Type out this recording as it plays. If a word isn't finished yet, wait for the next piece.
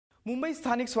मुंबई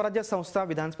स्थानिक स्वराज्य संस्था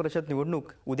विधान परिषद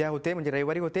निवडणूक उद्या होते, म्हणजे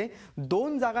रविवारी होते।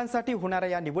 2 जागांसाठी होणाऱ्या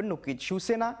या निवडणुकीत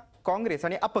शिवसेना, काँग्रेस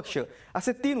आणि अपक्ष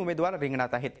असे 3 उमेदवार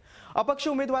रिंगणात आहेत। अपक्ष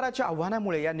उमेदवाराच्या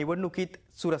आव्हानामुळे या निवडणुकीत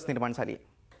चुरस निर्माण झाली।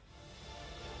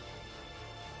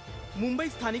 मुंबई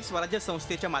स्थानिक स्वराज्य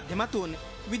संस्थेच्या माध्यमातून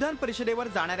विधान परिषदेवर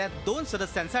जाणाऱ्या 2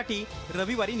 सदस्यांसाठी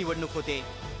रविवारी निवडणूक होते।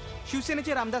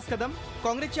 शिवसेनेचे रामदास कदम,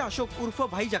 काँग्रेसचे अशोक उर्फ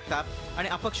भाई जगताप आणि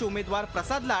अपक्ष उमेदवार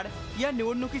प्रसाद लाड या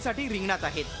निवडणुकीसाठी रिंगणात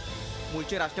आहेत।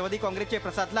 मूळचे राष्ट्रवादी काँग्रेसचे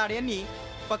प्रसाद लाड यांनी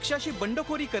पक्षाशी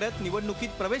बंडखोरी करत निवडणुकीत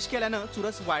प्रवेश केल्यानं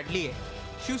चुरस वाढली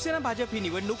आहे। शिवसेना भाजप ही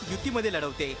निवडणूक युतीमध्ये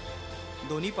लढवते।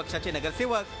 दोन्ही पक्षाचे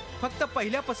नगरसेवक फक्त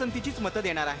पहिल्या पसंतीचीच मतं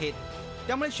देणार आहेत,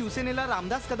 त्यामुळे शिवसेनेला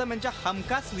रामदास कदम यांच्या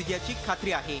हमखास विजयाची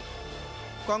खात्री आहे।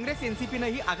 काँग्रेस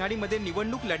एनसीपीनेही आघाडीमध्ये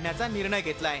निवडणूक लढण्याचा निर्णय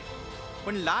घेतलाय,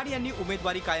 पण लाड यांनी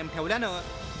उमेदवारी कायम ठेवल्यानं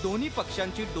दोन्ही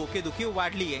पक्षांची डोकेदुखी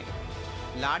वाढली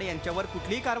आहे। लाड यांच्यावर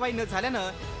कुठलीही कारवाई न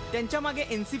झाल्यानं त्यांच्या मागे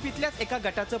एनसीपीतल्याच एका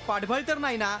गटाचं पाठबळ तर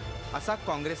नाही ना, असा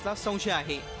काँग्रेसला संशय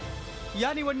आहे।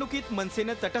 या निवडणुकीत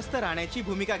मनसेनं तटस्थ राहण्याची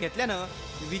भूमिका घेतल्यानं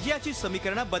विजयाची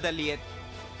समीकरणं बदलली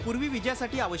आहेत। पूर्वी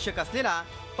विजयासाठी आवश्यक असलेला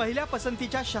पहिल्या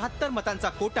पसंतीच्या 76 मतांचा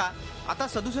कोटा आता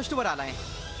 67 वर आलाय।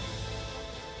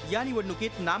 या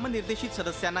निवडणुकीत नामनिर्देशित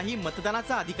सदस्यांनाही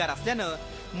मतदानाचा अधिकार असल्यानं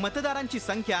मतदारांची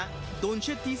संख्या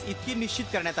 230 इतकी निश्चित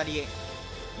करण्यात आली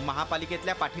आहे।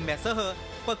 महापालिकेतल्या पाठिंब्यासह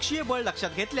पक्षीय बळ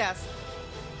लक्षात घेतल्यास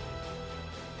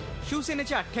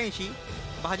शिवसेनेचे 88,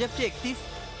 भाजपचे 31,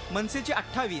 मनसेचे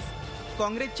 28,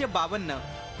 काँग्रेसचे 52,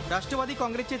 राष्ट्रवादी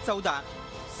काँग्रेसचे 14,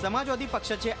 समाजवादी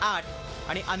पक्षाचे 8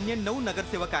 आणि अन्य 9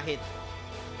 नगरसेवक आहेत।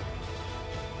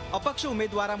 अपक्ष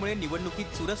उमेदवारामुळे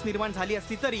निवडणुकीत चुरस निर्माण झाली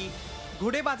असली तरी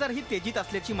घोडेबाजार ही तेजीत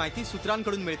असल्याची माहिती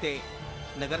सूत्रांकडून मिळते।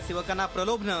 नगरसेवकांना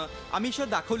प्रलोभनं, आमिषं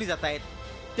दाखवली जात आहेत,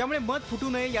 त्यामुळे मत फुटू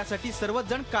नये यासाठी सर्वच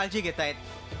जण काळजी घेत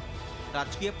आहेत।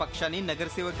 राजकीय पक्षांनी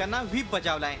नगरसेवकांना व्हीप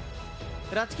बजावलाय।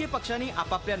 राजकीय पक्षांनी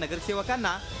आपापल्या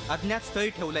नगरसेवकांना अज्ञात स्थळी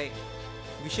ठेवलंय।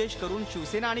 विशेष करून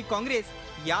शिवसेना आणि काँग्रेस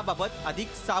याबाबत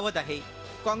अधिक सावध आहे।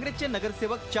 काँग्रेसचे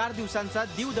नगरसेवक 4 दिवसांचा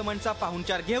दीव दमनचा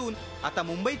पाहुणचार घेऊन आता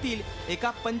मुंबईतील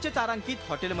एका पंचतारांकित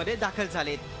हॉटेलमध्ये दाखल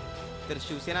झालेत, तर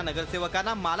शिवसेना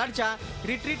नगरसेवकांना मालाडच्या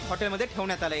रिट्रीट हॉटेलमध्ये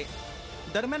ठेवण्यात आलंय।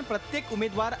 दरम्यान प्रत्येक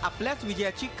उमेदवार आपल्याच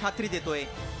विजयाची खात्री देतोय,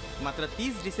 मात्र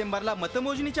 30 डिसेंबरला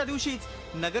मतमोजणीच्या दिवशीच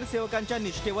नगरसेवकांच्या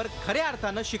निष्ठेवर खऱ्या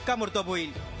अर्थानं शिक्कामोर्तब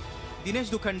होईल। Dinesh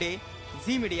Dukhande,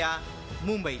 Zee media,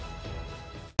 Mumbai.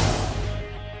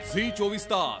 Zee 24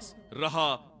 तास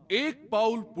रहा एक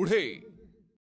पाऊल पुढे।